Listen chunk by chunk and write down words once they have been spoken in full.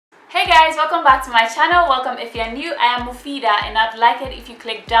Hey guys, welcome back to my channel. Welcome if you're new. I am Muphidaht and I'd like it if you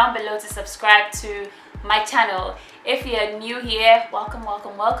click down below to subscribe to my channel. If you're new here, welcome.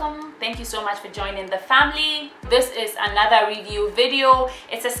 Thank you so much for joining the family. This is another review video.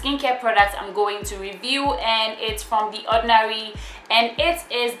 It's a skincare product I'm going to review and it's from The Ordinary and it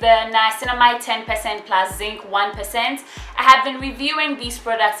is the niacinamide 10% plus zinc 1%. I have been reviewing these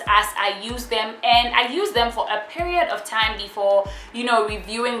products as I use them, and I use them for a period of time before,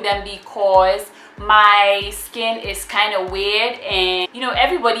 reviewing them because my skin is kind of weird and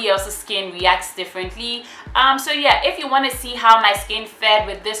everybody else's skin reacts differently. So yeah, if you want to see how my skin fared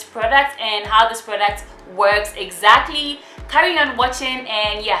with this product and how this product works exactly, carry on watching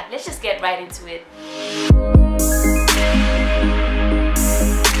and yeah, let's just get right into it.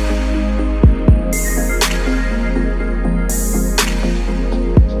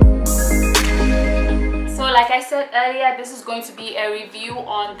 Like I said earlier, this is going to be a review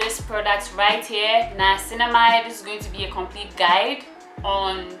on this product right here, niacinamide. This is going to be a complete guide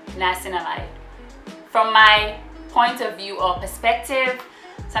on niacinamide from my point of view or perspective.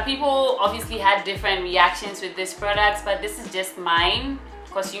 Some people obviously had different reactions with this product, but this is just mine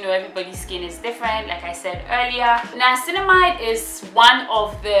because everybody's skin is different. Like I said earlier, niacinamide is one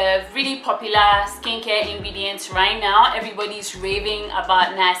of the really popular skincare ingredients right now. Everybody's raving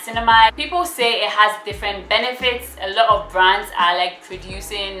about niacinamide. People say it has different benefits. A lot of brands are like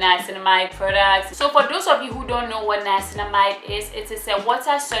producing niacinamide products. So for those of you who don't know what niacinamide is, it is a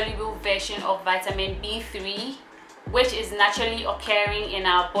water-soluble version of vitamin B3, which is naturally occurring in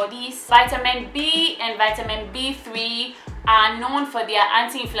our bodies. Vitamin B and vitamin B3 are known for their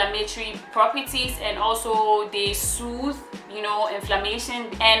anti-inflammatory properties, and also they soothe inflammation,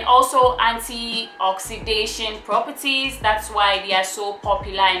 and also antioxidation properties. That's why they are so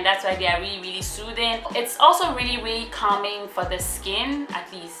popular and that's why they are really soothing. It's also really calming for the skin.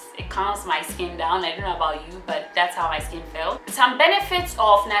 At least it calms my skin down. I don't know about you, but that's how my skin felt. Some benefits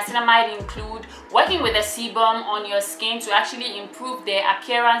of niacinamide include working with a sebum on your skin to actually improve the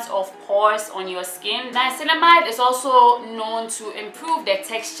appearance of pores on your skin. Niacinamide is also known to improve the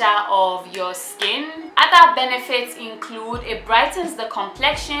texture of your skin. Other benefits include it brightens the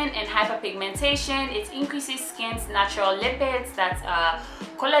complexion and hyperpigmentation. It increases skin's natural lipids, that's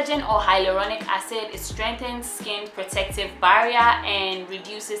collagen or hyaluronic acid. It strengthens skin protective barrier and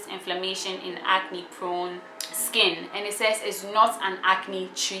reduces inflammation in acne prone skin. And it says it's not an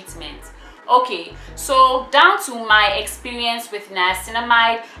acne treatment. Okay, so down to my experience with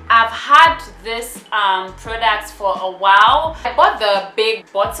niacinamide. I've had this product for a while. I bought the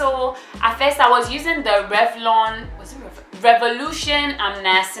big bottle. At first I was using the Revolution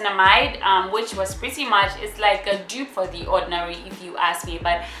niacinamide, which was pretty much, it's like a dupe for The Ordinary if you ask me,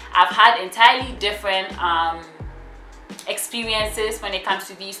 but I've had entirely different experiences when it comes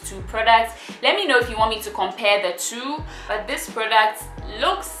to these two products. Let me know if you want me to compare the two. But this product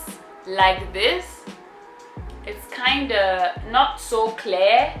looks like this. It's kind of not so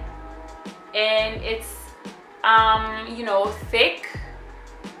clear and it's thick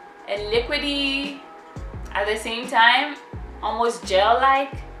and liquidy at the same time, almost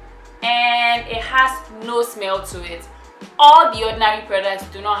gel-like, and it has no smell to it. All The Ordinary products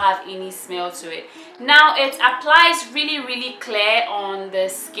do not have any smell to it. Now it applies really clear on the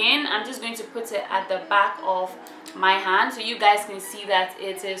skin. I'm just going to put it at the back of my hand so you guys can see that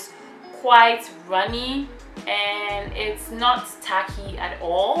it is quite runny and it's not tacky at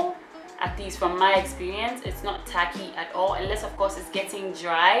all. At least from my experience, it's not tacky at all, unless of course it's getting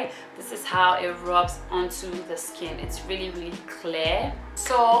dry. This is how it rubs onto the skin. It's really clear.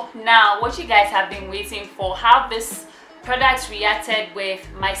 So now what you guys have been waiting for, how this product reacted with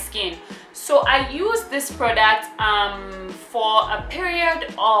my skin. So I used this product for a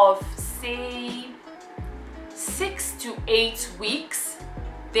period of say 6 to 8 weeks.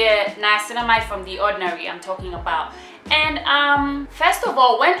 The niacinamide from The Ordinary I'm talking about. And first of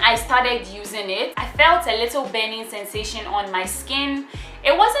all, when I started using it, I felt a little burning sensation on my skin.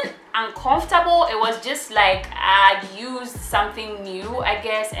 It wasn't uncomfortable, it was just like I'd used something new, I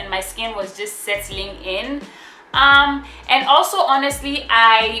guess, and my skin was just settling in. And also honestly,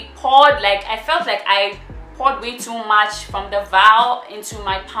 I felt like I poured way too much from the vial into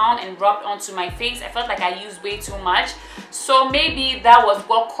my palm and rubbed onto my face. I felt like I used way too much. So maybe that was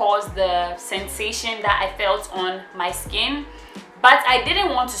what caused the sensation that I felt on my skin. But I didn't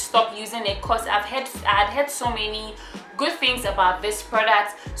want to stop using it because I had heard so many good things about this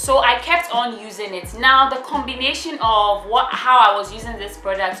product, so I kept on using it. Now the combination of how I was using this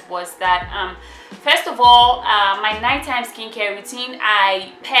product was that first of all, my nighttime skincare routine,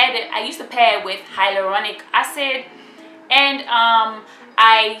 I used to pair it with hyaluronic acid, and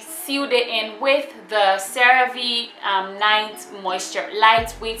I sealed it in with the CeraVe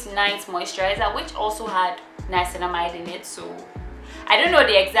lightweight night moisturizer, which also had niacinamide in it. So I don't know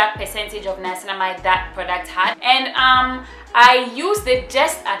the exact percentage of niacinamide that product had, and I used it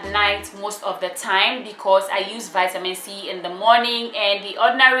just at night most of the time because I use vitamin C in the morning, and the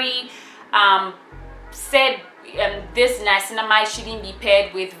Ordinary said this niacinamide shouldn't be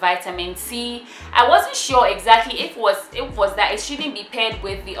paired with vitamin C. I wasn't sure exactly if it was that it shouldn't be paired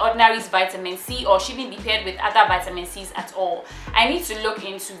with the Ordinary's vitamin C or shouldn't be paired with other vitamin C's at all. I need to look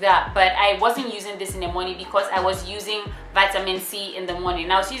into that, but I wasn't using this in the morning because I was using vitamin C in the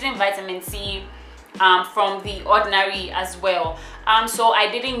morning. I was using vitamin C from the Ordinary as well, so I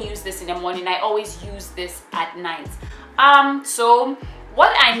didn't use this in the morning. I always use this at night. So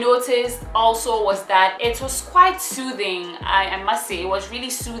what I noticed also was that it was quite soothing. I must say, it was really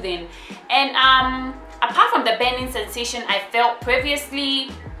soothing. And apart from the burning sensation I felt previously,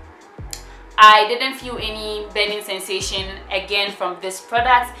 I didn't feel any burning sensation again from this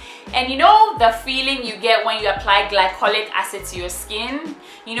product. And you know the feeling you get when you apply glycolic acid to your skin,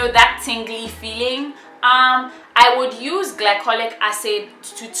 you know, that tingly feeling? I would use glycolic acid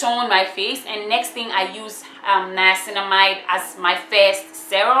to tone my face, and next thing I use niacinamide as my first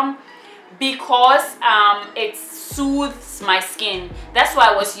serum because it soothes my skin. That's why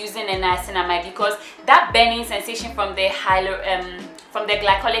I was using a niacinamide, because that burning sensation from the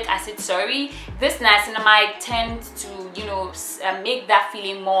glycolic acid, this niacinamide tends to, you know, make that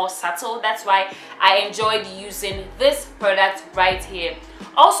feeling more subtle. That's why I enjoyed using this product right here.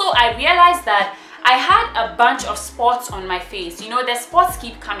 Also, I realized that I had a bunch of spots on my face. You know, the spots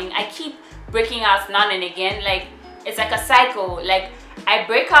keep coming. I keep breaking out now and again. Like, it's like a cycle. Like, I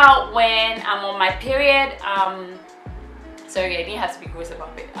break out when I'm on my period. Sorry, I didn't have to be gross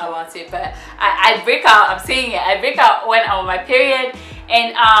about it, but I break out, I'm saying it, I break out when I'm on my period,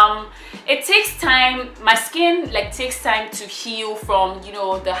 and it takes time. My skin like takes time to heal from, you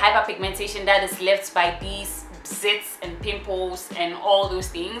know, the hyperpigmentation that is left by these zits and pimples and all those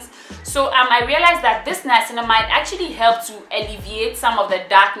things. So I realized that this niacinamide actually helped to alleviate some of the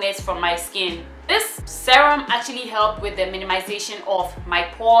darkness from my skin. This serum actually helped with the minimization of my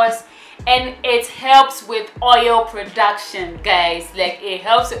pores, and it helps with oil production, guys. Like, it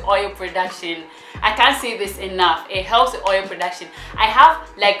helps with oil production. I can't say this enough. It helps with oil production. I have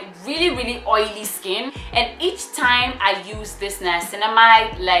like really oily skin, and each time I use this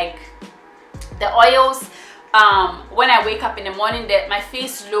niacinamide, like the oils, when I wake up in the morning, that my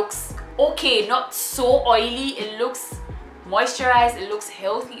face looks okay, not so oily. It looks moisturized, it looks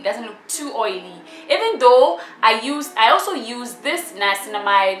healthy, it doesn't look too oily. Even though I also use this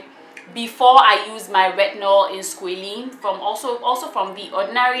niacinamide before I use my retinol in squalene from also from the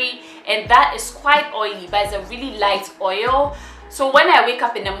Ordinary, and that is quite oily, but it's a really light oil. So when I wake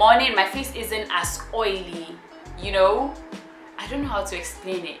up in the morning, my face isn't as oily, you know. I don't know how to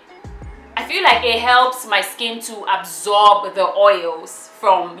explain it. I feel like it helps my skin to absorb the oils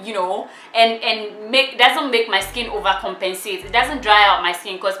from, you know, and doesn't make my skin overcompensate. It doesn't dry out my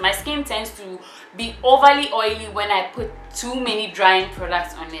skin, because my skin tends to be overly oily when I put too many drying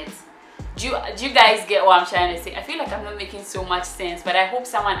products on it. Do you guys get what I'm trying to say? I feel like I'm not making so much sense, but I hope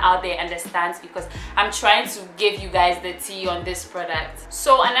someone out there understands, because I'm trying to give you guys the tea on this product.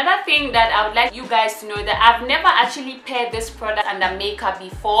 So another thing that I would like you guys to know, that I've never actually paired this product under makeup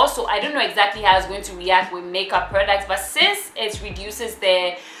before, so I don't know exactly how it's going to react with makeup products, but since it reduces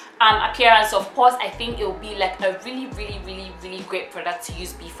the appearance of pores, I think it will be like a really great product to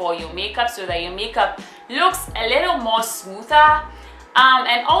use before your makeup, so that your makeup looks a little more smoother.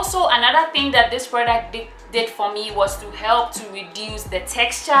 And also another thing that this product did for me was to help to reduce the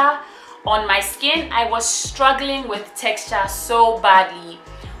texture on my skin. I was struggling with texture so badly.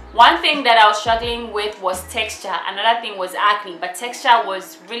 One thing that I was struggling with was texture, another thing was acne, but texture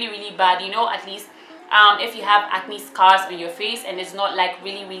was really bad. You know, at least if you have acne scars on your face and it's not like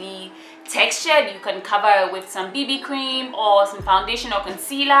really textured, you can cover it with some BB cream or some foundation or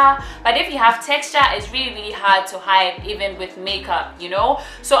concealer. But if you have texture, it's really hard to hide even with makeup, you know.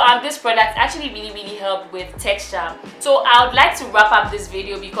 So this product actually really helped with texture. So I would like to wrap up this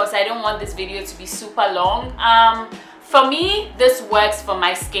video, because I don't want this video to be super long. For me, this works for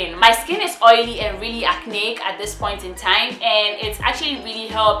my skin. My skin is oily and really acneic at this point in time, and it's actually really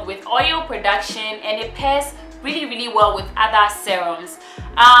helped with oil production, and it pairs really well with other serums.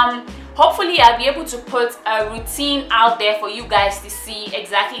 Hopefully I'll be able to put a routine out there for you guys to see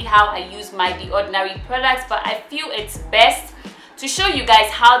exactly how I use the Ordinary products, but I feel it's best to show you guys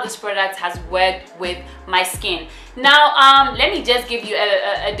how this product has worked with my skin. Now let me just give you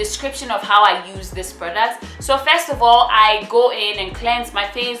a description of how I use this product. So first of all, I go in and cleanse my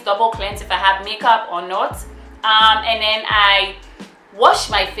face, double cleanse if I have makeup or not, and then I wash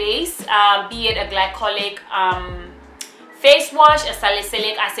my face, be it a glycolic face wash, a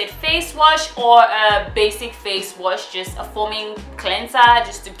salicylic acid face wash, or a basic face wash, just a foaming cleanser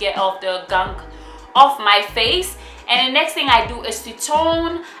just to get off the gunk off my face. And the next thing I do is to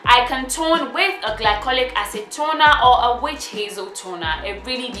tone. I can tone with a glycolic acid toner or a witch hazel toner. It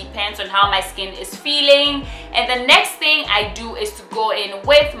really depends on how my skin is feeling. And the next thing I do is to go in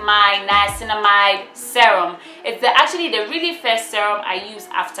with my niacinamide serum. It's actually the really first serum I use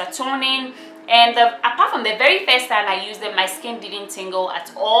after toning. And apart from the very first time I used it, my skin didn't tingle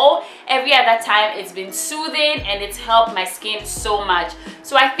at all. Every other time it's been soothing and it's helped my skin so much.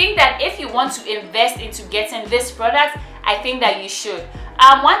 So I think that if you want to invest into getting this product, I think that you should.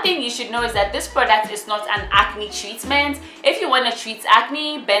 One thing you should know is that this product is not an acne treatment. If you want to treat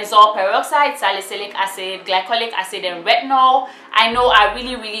acne, benzoyl peroxide, salicylic acid, glycolic acid, and retinol, I know are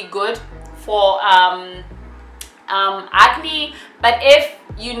really good for acne. But if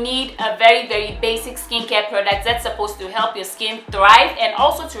you need a very basic skincare product that's supposed to help your skin thrive and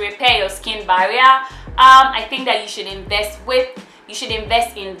also to repair your skin barrier, I think that you should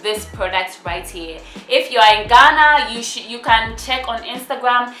invest in this product right here. If you are in Ghana, you can check on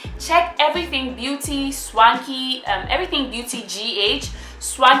Instagram, check Everything Beauty Swanky, Everything Beauty GH,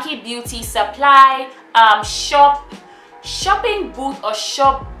 Swanky Beauty Supply, shopping booth or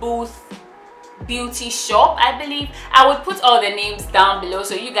shop booth beauty shop, I believe. I would put all the names down below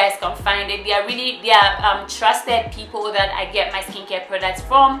so you guys can find it. They are trusted people that I get my skincare products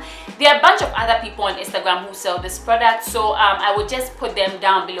from. There are a bunch of other people on Instagram who sell this product, so I would just put them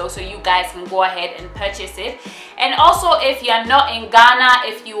down below so you guys can go ahead and purchase it. And also, if you are not in Ghana,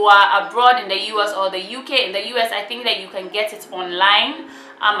 if you are abroad in the US or the UK, in the US I think that you can get it online.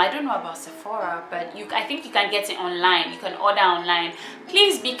 I don't know about Sephora, but I think you can get it online. You can order online.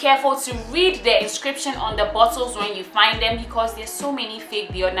 Please be careful to read the inscription on the bottles when you find them, because there's so many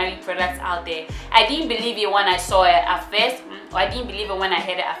fake The Ordinary products out there. I didn't believe it when I saw it at first, or I didn't believe it when I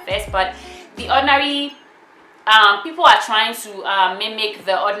heard it at first, but The Ordinary, people are trying to mimic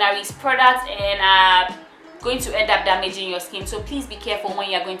The Ordinary's products and are going to end up damaging your skin. So please be careful when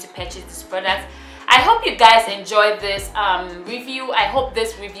you're going to purchase this product. I hope you guys enjoyed this review. I hope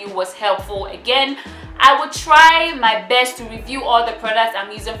this review was helpful. Again, I will try my best to review all the products I'm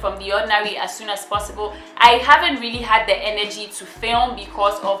using from The Ordinary as soon as possible. I haven't really had the energy to film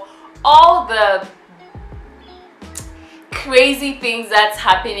because of all the crazy things that's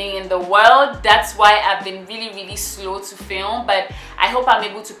happening in the world. That's why I've been really slow to film, but I hope I'm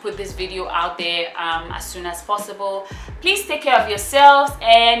able to put this video out there as soon as possible. Please take care of yourselves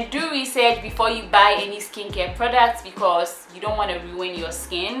and do research before you buy any skincare products, because you don't want to ruin your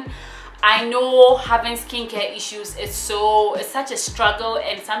skin. I know having skincare issues is such a struggle,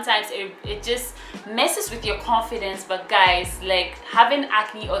 and sometimes it just messes with your confidence. But guys, like, having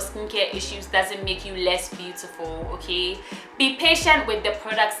acne or skincare issues doesn't make you less beautiful, okay? Be patient with the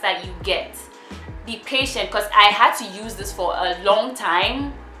products that you get. Be patient, because I had to use this for a long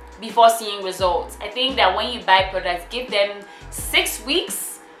time before seeing results. I think that when you buy products, give them 6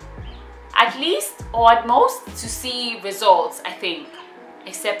 weeks at least, or at most, to see results, I think.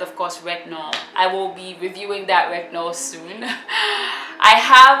 Except of course retinol. I will be reviewing that retinol soon. I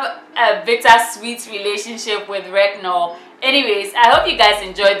have a bittersweet relationship with retinol. Anyways, I hope you guys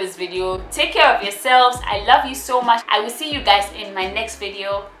enjoyed this video. Take care of yourselves. I love you so much. I will see you guys in my next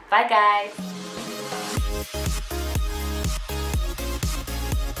video. Bye guys.